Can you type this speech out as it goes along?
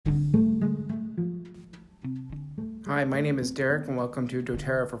Hi, my name is Derek and welcome to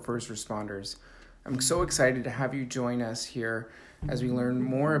doTERRA for First Responders. I'm so excited to have you join us here as we learn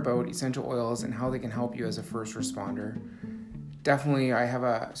more about essential oils and how they can help you as a first responder. Definitely, I have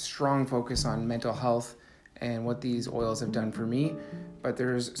a strong focus on mental health and what these oils have done for me, but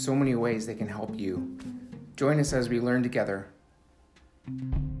there's so many ways they can help you. Join us as we learn together.